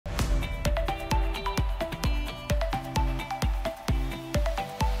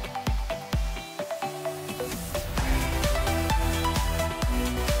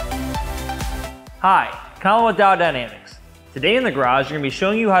Hi, Colin with Diode Dynamics. Today in the garage, we're going to be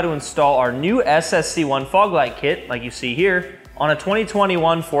showing you how to install our new SSC1 fog light kit, like you see here, on a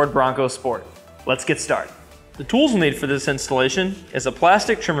 2021 Ford Bronco Sport. Let's get started. The tools we'll need for this installation is a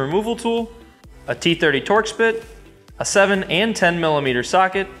plastic trim removal tool, a T30 Torx bit, a 7 and 10 millimeter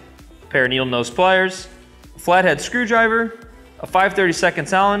socket, a pair of needle nose pliers, a flathead screwdriver, a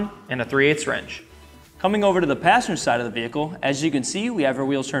 5/32 Allen, and a 3/8 wrench. Coming over to the passenger side of the vehicle, as you can see, we have our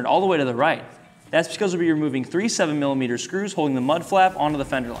wheels turned all the way to the right. That's because we'll be removing 3 7mm screws holding the mud flap onto the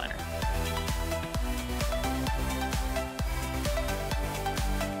fender liner.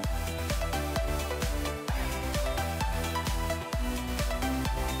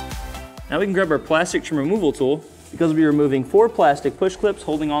 Now we can grab our plastic trim removal tool because we'll be removing 4 plastic push clips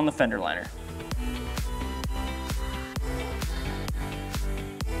holding on the fender liner.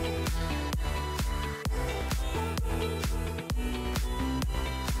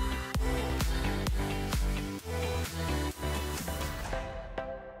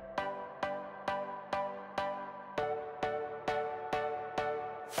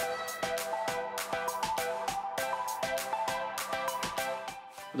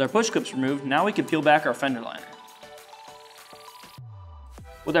 With our push clips removed, now we can peel back our fender liner.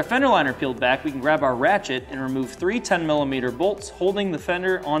 With our fender liner peeled back, we can grab our ratchet and remove 3 10mm bolts holding the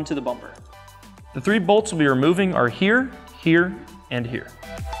fender onto the bumper. The 3 bolts we'll be removing are here, here, and here.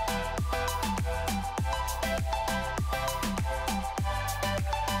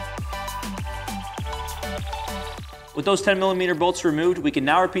 With those 10mm bolts removed, we can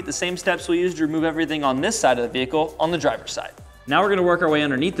now repeat the same steps we used to remove everything on this side of the vehicle on the driver's side. Now we're going to work our way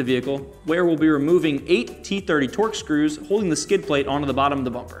underneath the vehicle, where we'll be removing 8 T30 Torx screws holding the skid plate onto the bottom of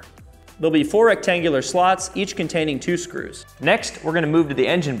the bumper. There'll be 4 rectangular slots, each containing 2 screws. Next, we're going to move to the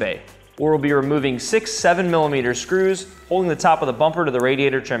engine bay, where we'll be removing 6 7mm screws holding the top of the bumper to the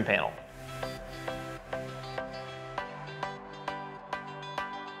radiator trim panel.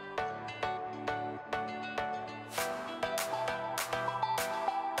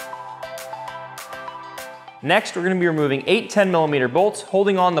 Next, we're going to be removing 8 10mm bolts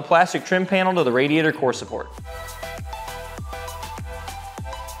holding on the plastic trim panel to the radiator core support.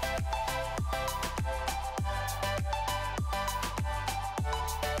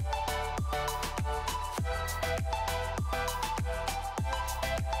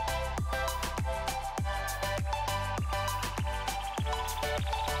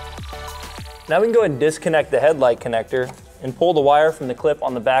 Now we can go ahead and disconnect the headlight connector and pull the wire from the clip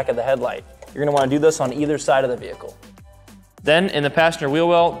on the back of the headlight. You're going to want to do this on either side of the vehicle. Then, in the passenger wheel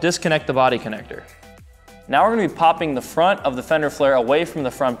well, disconnect the body connector. Now we're going to be popping the front of the fender flare away from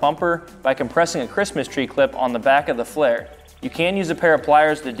the front bumper by compressing a Christmas tree clip on the back of the flare. You can use a pair of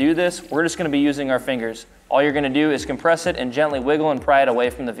pliers to do this. We're just going to be using our fingers. All you're going to do is compress it and gently wiggle and pry it away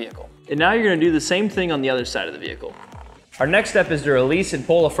from the vehicle. And now you're going to do the same thing on the other side of the vehicle. Our next step is to release and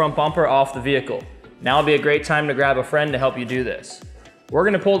pull the front bumper off the vehicle. Now would be a great time to grab a friend to help you do this. We're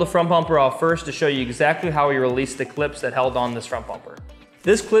going to pull the front bumper off first to show you exactly how we release the clips that held on this front bumper.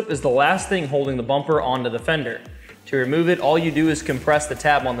 This clip is the last thing holding the bumper onto the fender. To remove it, all you do is compress the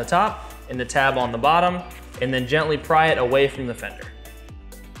tab on the top and the tab on the bottom, and then gently pry it away from the fender.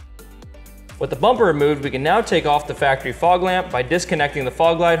 With the bumper removed, we can now take off the factory fog lamp by disconnecting the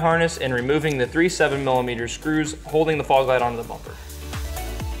fog light harness and removing the 3 7mm screws holding the fog light onto the bumper.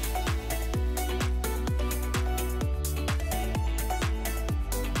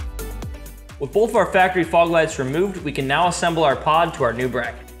 With both of our factory fog lights removed, we can now assemble our pod to our new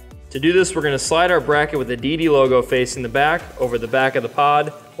bracket. To do this, we're going to slide our bracket with the DD logo facing the back over the back of the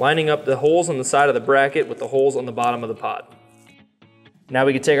pod, lining up the holes on the side of the bracket with the holes on the bottom of the pod. Now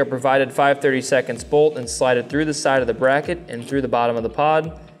we can take our provided 5/32 bolt and slide it through the side of the bracket and through the bottom of the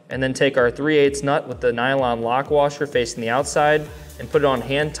pod, and then take our 3/8 nut with the nylon lock washer facing the outside and put it on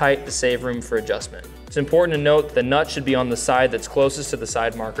hand tight to save room for adjustment. It's important to note the nut should be on the side that's closest to the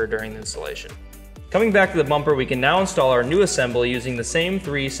side marker during the installation. Coming back to the bumper, we can now install our new assembly using the same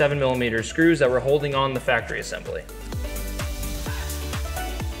 3 7mm screws that were holding on the factory assembly.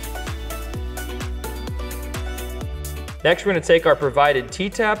 Next, we're going to take our provided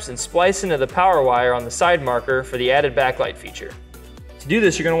T-taps and splice into the power wire on the side marker for the added backlight feature. To do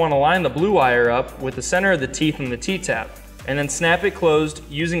this, you're going to want to line the blue wire up with the center of the teeth on the T-tap, and then snap it closed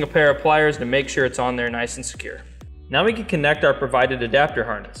using a pair of pliers to make sure it's on there nice and secure. Now we can connect our provided adapter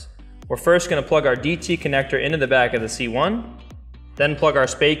harness. We're first going to plug our DT connector into the back of the C1, then plug our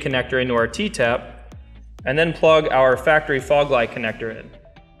spade connector into our T-tap, and then plug our factory fog light connector in.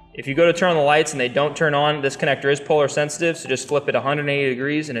 If you go to turn on the lights and they don't turn on, this connector is polar sensitive, so just flip it 180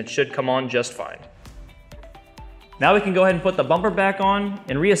 degrees and it should come on just fine. Now we can go ahead and put the bumper back on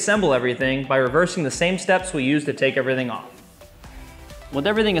and reassemble everything by reversing the same steps we used to take everything off. With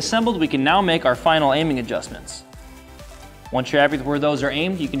everything assembled, we can now make our final aiming adjustments. Once you're happy with where those are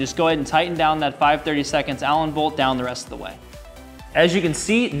aimed, you can just go ahead and tighten down that 5/32 Allen bolt down the rest of the way. As you can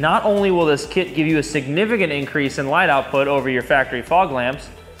see, not only will this kit give you a significant increase in light output over your factory fog lamps,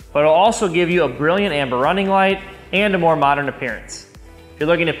 but it'll also give you a brilliant amber running light and a more modern appearance. If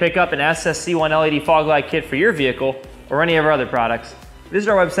you're looking to pick up an SSC1 LED fog light kit for your vehicle or any of our other products,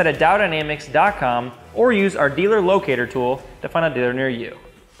 visit our website at dowdynamics.com or use our dealer locator tool to find a dealer near you.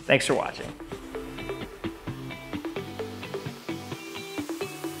 Thanks for watching.